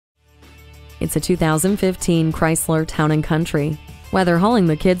It's a 2015 Chrysler Town & Country. Whether hauling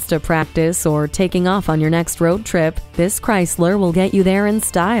the kids to practice or taking off on your next road trip, this Chrysler will get you there in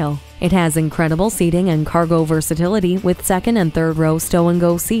style. It has incredible seating and cargo versatility with second and third row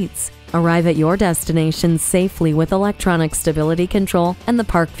stow-and-go seats. Arrive at your destination safely with electronic stability control and the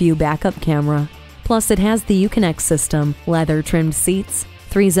Park View backup camera. Plus, it has the Uconnect system, leather-trimmed seats,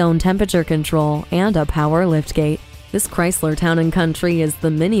 3-zone temperature control, and a power liftgate. This Chrysler Town & Country is the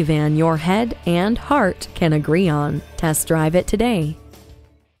minivan your head and heart can agree on. Test drive it today.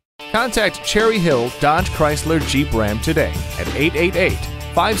 Contact Cherry Hill Dodge Chrysler Jeep RAM today at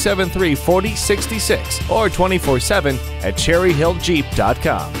 888-573-4066 or 24/7 at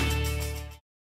cherryhilljeep.com.